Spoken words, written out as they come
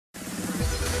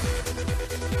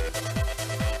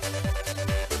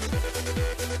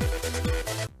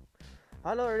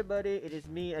Hello everybody, it is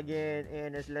me again,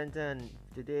 A.N.S.Lantern.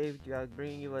 Today we are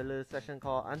bringing you a little session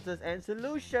called Answers and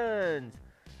Solutions.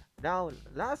 Now,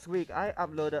 last week I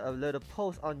uploaded a little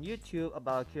post on YouTube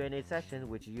about a Q&A session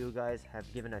which you guys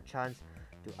have given a chance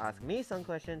to ask me some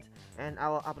questions, and I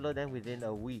will upload them within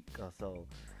a week or so.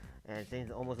 And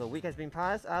since almost a week has been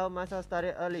passed, I must have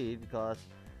started early because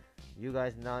you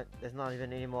guys there's not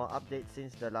even any more updates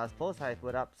since the last post I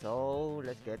put up, so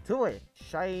let's get to it.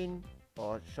 Sean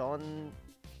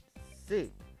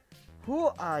C.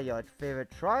 Who are your favorite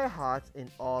tryhards in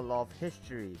all of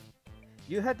history?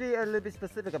 You have to be a little bit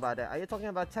specific about that. Are you talking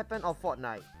about Teppen or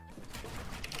Fortnite?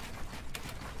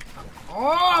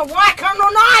 Oh, why come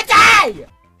on I?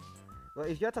 Well,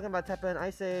 if you're talking about Teppen,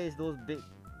 I say it's those big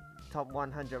top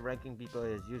 100 ranking people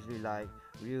is usually like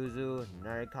Ryuzu,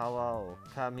 Narikawa, or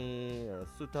Kami, or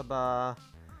Sutaba.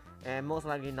 And most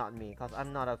likely not me, because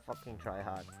I'm not a fucking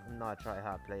tryhard. I'm not a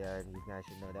tryhard player, and you guys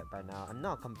should know that by now. I'm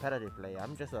not a competitive player.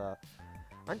 I'm just an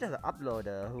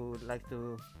uploader who likes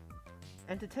to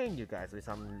entertain you guys with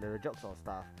some little jokes or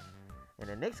stuff. And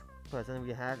the next person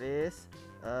we have is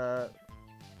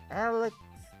Alexi.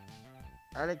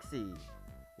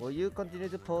 Will you continue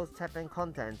to post Teppen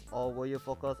content, or will you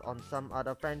focus on some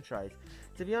other franchise?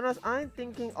 To be honest, I'm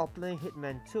thinking of playing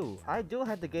Hitman 2. I do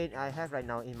have the game I have right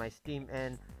now in my Steam,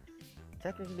 and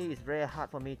technically it's very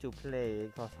hard for me to play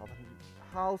because of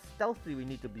how stealthy we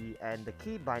need to be, and the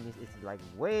key bindings is like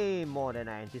way more than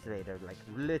I anticipated, like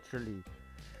literally.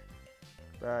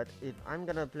 But if I'm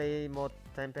gonna play more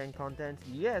Teppen content,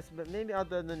 yes, but maybe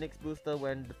after the next booster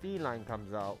when the feline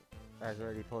comes out, as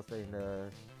already posted in the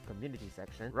community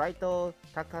section. Raito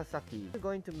Takasaki, we're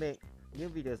going to make new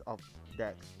videos of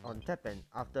decks on Teppen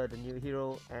after the new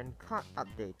hero and card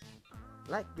update.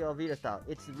 Like your video style,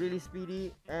 it's really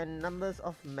speedy and numbers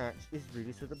of match is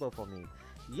really suitable for me.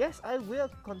 Yes, I will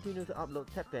continue to upload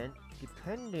Teppen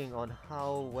depending on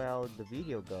how well the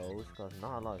video goes, because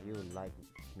not a lot of you like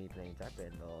me playing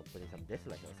Teppen or putting some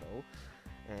dislikes or so,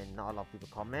 and not a lot of people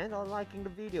comment or liking the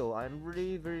video. I'm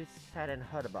really very sad and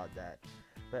hurt about that.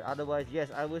 But otherwise,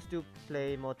 yes, I will still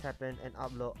play more Teppen and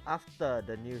upload after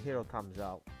the new hero comes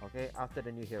out. Okay, after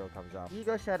the new hero comes out.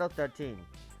 Eagle Shadow 13.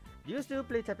 Do you still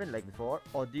play Teppen like before,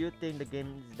 or do you think the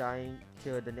game is dying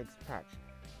till the next patch?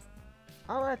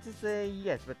 I would have to say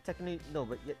yes, but technically no,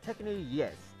 but technically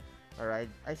yes. Alright,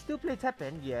 I still play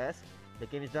Teppen, yes. The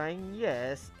game is dying,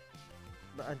 yes.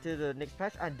 But until the next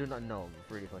patch, I do not know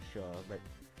really for sure. But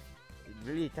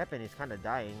really, Teppen is kind of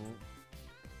dying.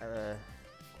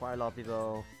 Quite a lot of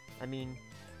people. I mean,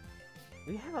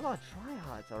 we have a lot of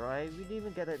tryhards, alright? We didn't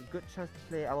even get a good chance to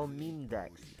play our meme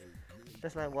decks.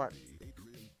 That's like what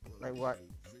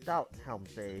Stout Helm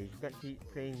says. You can't keep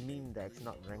playing meme decks,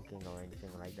 not ranking or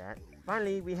anything like that.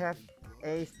 Finally, we have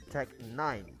Ace Tech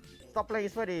 9. Stop playing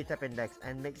sweaty Teppen decks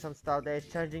and make some style that is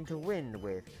challenging to win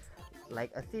with,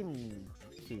 like a theme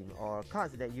or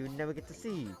cards that you never get to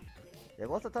see. There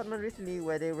was a tournament recently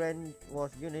where they ran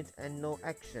was units and no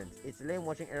actions. It's lame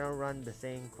watching everyone run the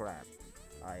same crap.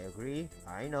 I agree,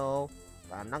 I know,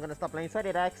 but I'm not gonna stop playing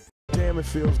sweaty decks. Damn, it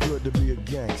feels good to be a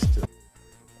gangster.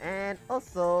 And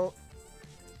also,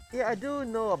 yeah, I do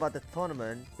know about the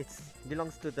tournament. It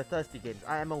belongs to the Thirsty Games.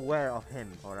 I am aware of him,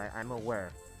 alright? I'm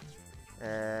aware.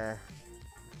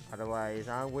 Otherwise,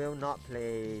 I will not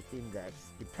play team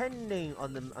decks. Depending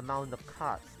on the amount of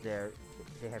cards they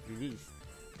have released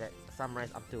that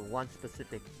summarize up to one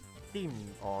specific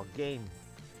theme or game.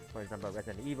 For example,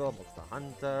 Resident Evil, Monster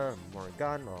Hunter,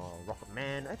 Morrigan, or Rocket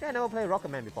Man. Actually, I never played Rocket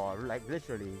Man before, like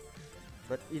literally.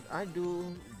 But if I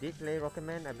did play Rocket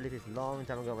Man, I believe it's a long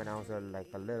time ago when I was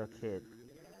like a little kid.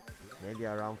 Maybe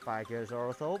around 5 years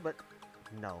or so, but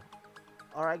no.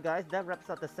 Alright guys, that wraps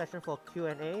up the session for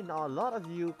Q&A. Now a lot of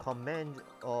you comment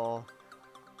or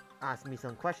ask me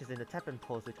some questions in the Teppen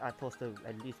post, which I posted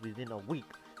at least within a week.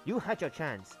 You had your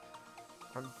chance.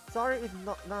 I'm sorry if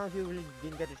none of you really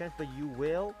didn't get the chance, but you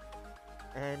will.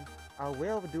 And I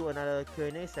will do another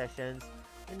Q&A sessions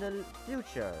in the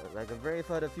future, like a very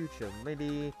further future,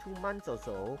 maybe 2 months or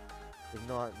so, if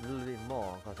not a little bit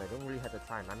more, because I don't really have the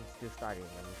time. I'm still studying,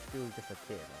 I'm still just a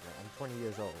kid. I'm 20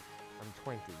 years old. I'm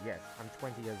 20, yes, I'm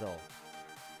 20 years old.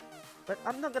 But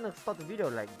I'm not gonna stop the video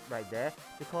like right there,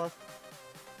 because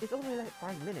it's only like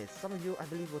 5 minutes. Some of you, I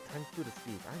believe, will times 2 the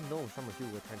speed. I know some of you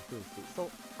will times 2 the speed. So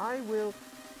I will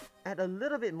add a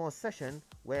little bit more session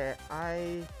where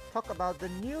I talk about the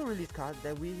new release cards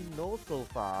that we know so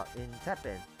far in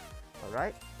Teppen.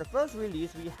 Alright, the first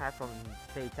release we have from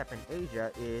say Teppen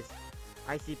Asia is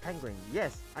Icy Penguin.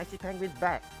 Yes, Icy Penguin's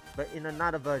back, but in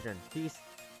another version. He's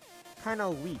kind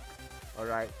of weak.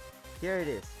 Alright, here it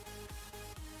is.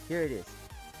 Here it is.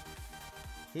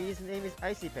 His name is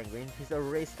Icy Penguin. He's a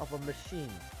race of a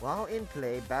machine. While in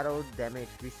play, battle damage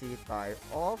received by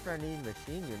all friendly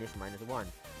machine units -1.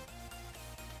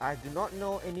 I do not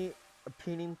know any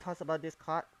opinion thoughts about this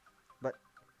card, but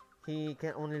he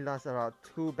can only last around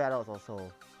 2 battles or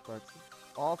so. But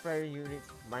all friendly units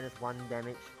 -1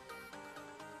 damage.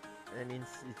 That means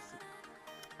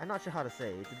I'm not sure how to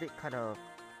say. It's a bit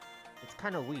it's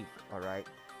kind of weak. All right.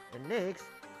 And next,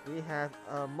 we have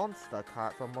a monster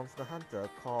card from Monster Hunter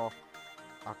called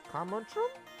Akamatron?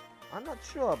 I'm not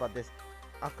sure about this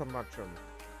Akamatron.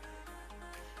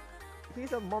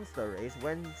 He's a monster race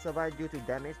when survived due to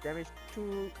damage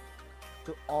to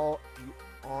all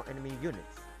enemy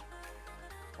units.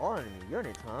 All enemy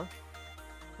units, huh?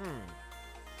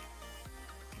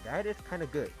 That is kind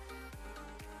of good.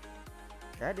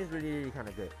 That is really kind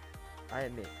of good, I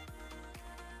admit.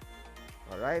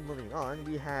 Alright, moving on,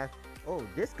 we have, oh,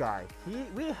 this guy.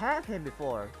 We have him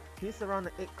before. He's around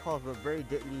the 8 cost of a very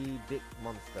deadly big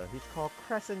monster. He's called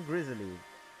Crescent Grizzly.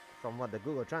 From what the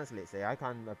Google Translate say, I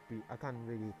can't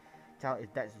really tell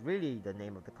if that's really the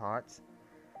name of the cards.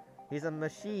 He's a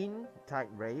machine type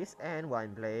race, and while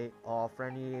in play, all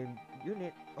friendly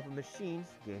unit of machines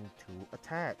gain 2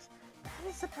 attacks. That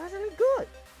is surprisingly good.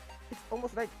 It's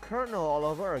almost like Colonel all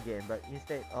over again, but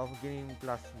instead of giving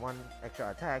 +1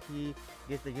 extra attack, he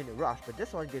gives the unit rush, but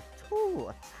this one gives 2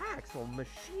 attacks for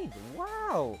machines.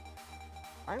 Wow!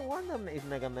 I wonder if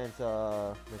Mega Man's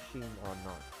a machine or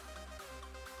not.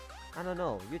 I don't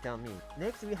know, you tell me.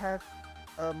 Next we have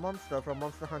a monster from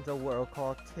Monster Hunter World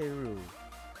called Teru.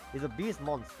 He's a beast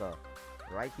monster,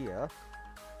 right here.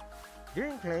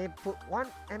 During play, put 1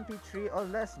 MP3 or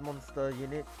less monster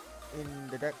unit in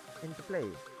the deck into play.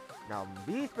 Now,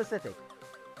 be specific.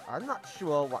 I'm not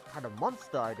sure what kind of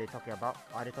monster are they talking about.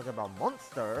 Are they talking about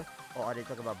monster, or are they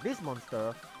talking about beast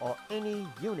monster, or any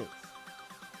units?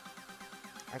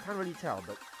 I can't really tell,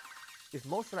 but it's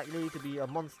most likely to be a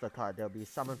monster card that will be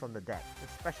summoned from the deck. A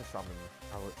special summon,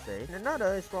 I would say. And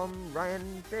another is from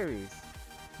Ryan Ferries.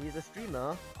 He's a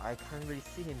streamer. I can't really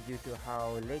see him due to how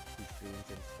late he streams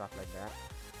and stuff like that.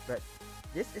 But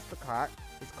this is the card.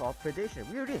 It's called Predation.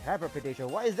 We already have a Predation.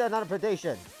 Why is there another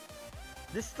Predation?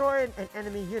 Destroy an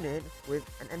enemy unit with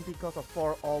an MP cost of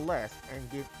 4 or less and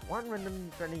give 1 random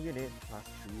friendly unit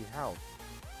 +3 health.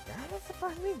 That is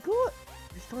surprisingly good!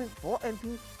 Destroying 4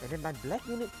 MP and then my black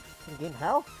unit can gain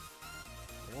health?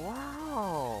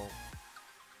 Wow!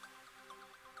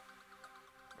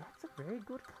 That's a very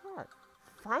good card.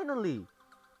 Finally!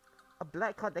 A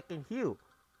black card that can heal.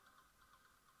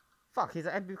 Fuck, he's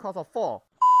an MP cost of 4.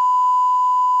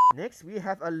 Next we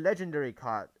have a legendary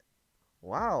card.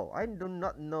 Wow, I do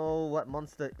not know what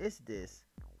monster is this.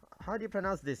 How do you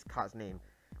pronounce this card's name?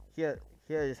 Here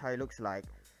is how it looks like.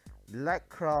 Black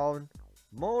Crown,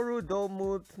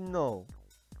 Morudomutno,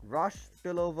 Rush,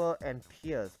 Spillover, and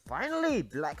Pierce. Finally,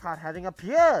 black card having a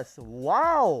Pierce!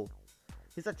 Wow!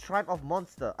 He's a tribe of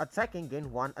monster. Attacking,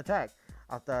 gain 1 attack.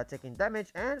 After taking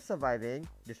damage and surviving,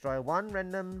 destroy 1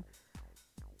 random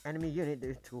enemy unit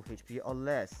with 2 HP or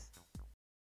less.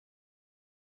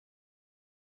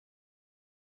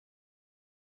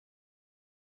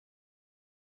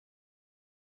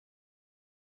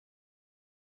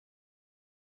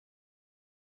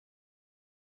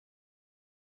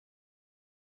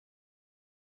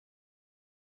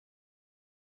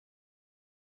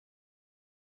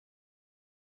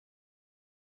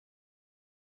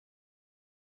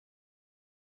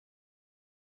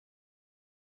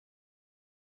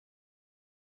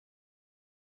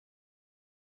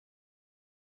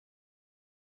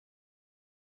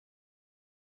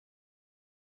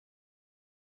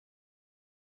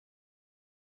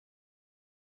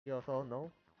 You also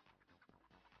know?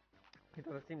 It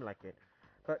doesn't seem like it.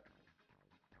 But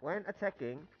when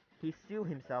attacking, he seal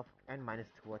himself and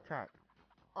 -2 attack.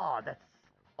 Oh, that's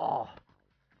oh,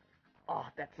 oh,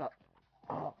 that's a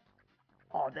oh,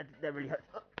 oh, that really hurts.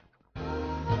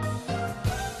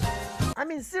 I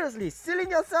mean, seriously,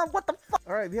 sealing yourself? What the fuck?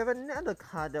 Alright, we have another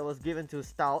card that was given to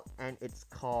Stout, and it's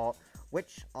called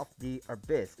Witch of the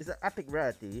Abyss. It's an epic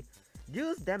rarity.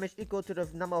 Deals damage equal to the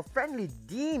number of friendly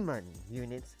demon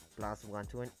units +1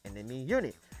 to an enemy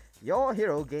unit. Your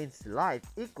hero gains life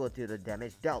equal to the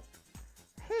damage dealt.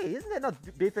 Hey, isn't that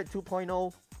not Buffet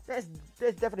 2.0? That's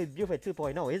definitely Buffet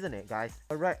 2.0, isn't it, guys?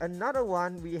 Alright, another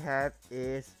one we have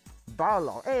is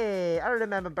Barlock. Hey, I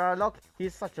remember Barlock.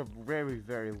 He's such a very,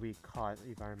 very weak card,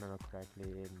 if I remember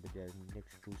correctly, in the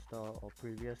next booster or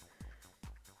previous.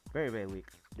 Very, very weak.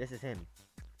 This is him.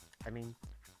 I mean,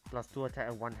 +2 attack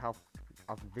and 1 health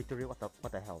of victory. What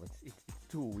the hell? It's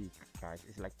too weak, guys.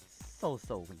 It's like so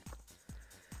weak.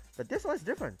 But this one is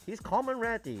different. He's common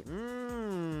rarity.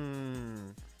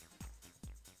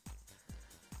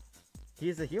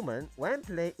 He's a human. When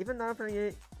played, even though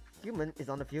a human is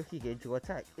on the field, he gained 2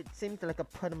 attack. It seems like a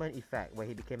permanent effect where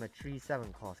he became a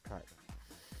 3/7 cost card.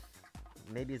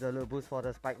 Maybe it's a little boost for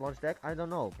the spike launch deck. I don't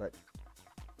know, but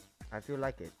I feel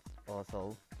like it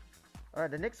also.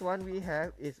 Alright, the next one we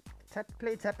have is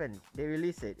Play Teppen. They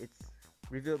release it. It's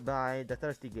revealed by the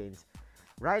Thirsty Games.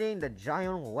 Riding the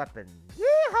Giant Weapon.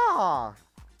 Yeehaw!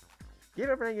 Give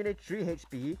a friend unit 3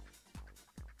 HP.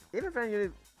 If a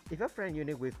friend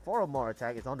unit with 4 or more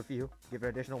attack is on the field, give an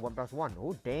additional 1+1.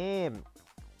 Oh damn!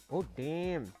 Oh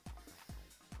damn!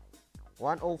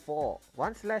 104.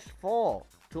 1/4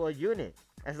 to a unit,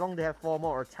 as long as they have 4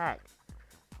 more attack.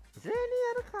 Is there any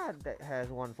other card that has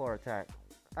 1/4 attack?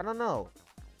 I don't know.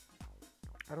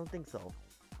 I don't think so.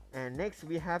 And next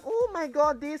we have, oh my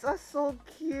god, these are so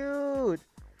cute!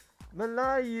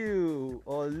 Malayu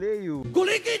or Leyu.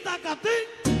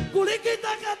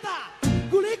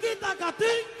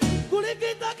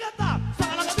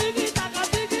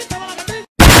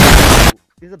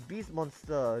 Is a beast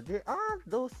monster. They are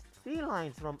those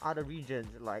felines from other regions,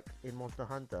 like in Monster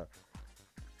Hunter.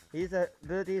 His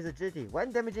ability is agility.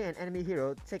 When damaging an enemy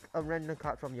hero, take a random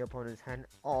card from your opponent's hand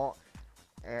or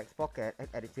EX pocket and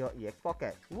add it to your EX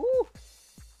pocket. Woo!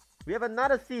 We have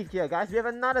another thief here, guys. We have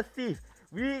another thief.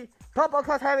 Purple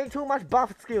cards having too much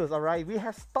buff skills, alright? We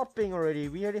have stopping already.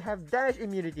 We already have damage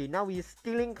immunity. Now we're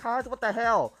stealing cards? What the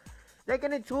hell? They're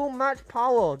getting too much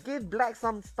power. Give black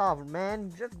some stuff,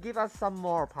 man. Just give us some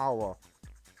more power.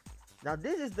 Now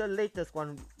this is the latest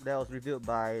one that was revealed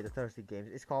by the Thirsty Games.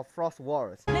 It's called Frost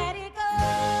Wars. Let it go,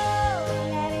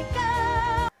 let it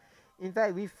go. In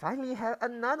fact, we finally have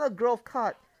another growth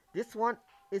card. This one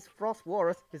is Frost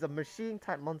Wars. It's a machine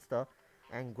type monster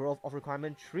and growth of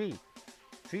requirement 3.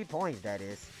 3 points, that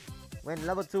is. When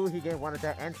level 2, he gains 1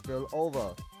 attack and spill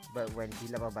over. But when he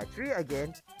level by 3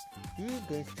 again, he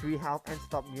gains 3 health and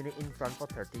stop unit in front for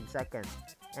 13 seconds.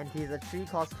 And he's a 3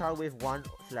 cost card with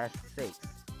 1/6.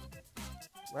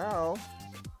 Well,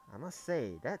 I must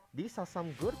say that these are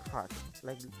some good cards.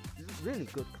 Like, really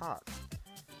good cards.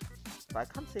 But I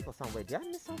can't say for some. Wait, did I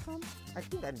miss out some? I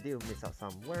think I did miss out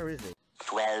some. Where is it?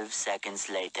 12 seconds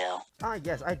later. Ah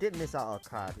yes, I did miss out a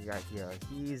card right here.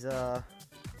 He's a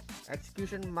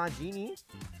Execution Magini.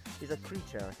 He's a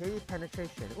creature. Heavy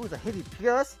penetration. Ooh, it's a heavy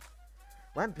pierce.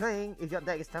 When playing, if your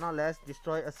deck is 10 or less,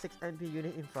 destroy a 6 MP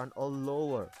unit in front or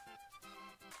lower.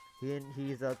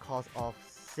 He's a cost of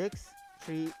 6,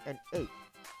 3, and 8.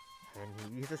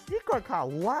 And he's a secret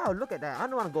card. Wow, look at that. I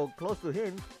don't want to go close to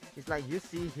him. It's like you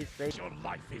see his face. Your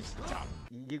life is done.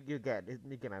 You get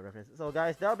my reference. So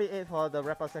guys, that'll be it for the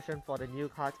wrap up session for the new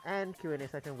cards and Q&A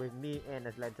session with me,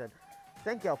 A.N.S.Lantern.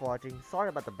 Thank you all for watching. Sorry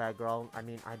about the background. I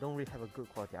mean, I don't really have a good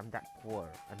quality. I'm that poor.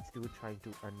 I'm still trying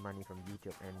to earn money from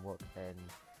YouTube and work and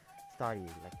study,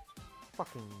 like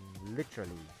fucking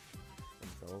literally.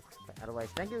 And so, but otherwise,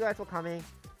 thank you guys for coming.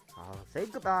 I'll say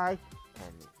goodbye,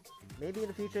 and maybe in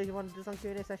the future if you want to do some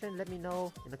Q&A session, let me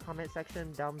know in the comment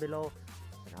section down below.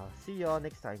 And I'll see you all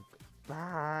next time.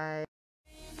 Bye!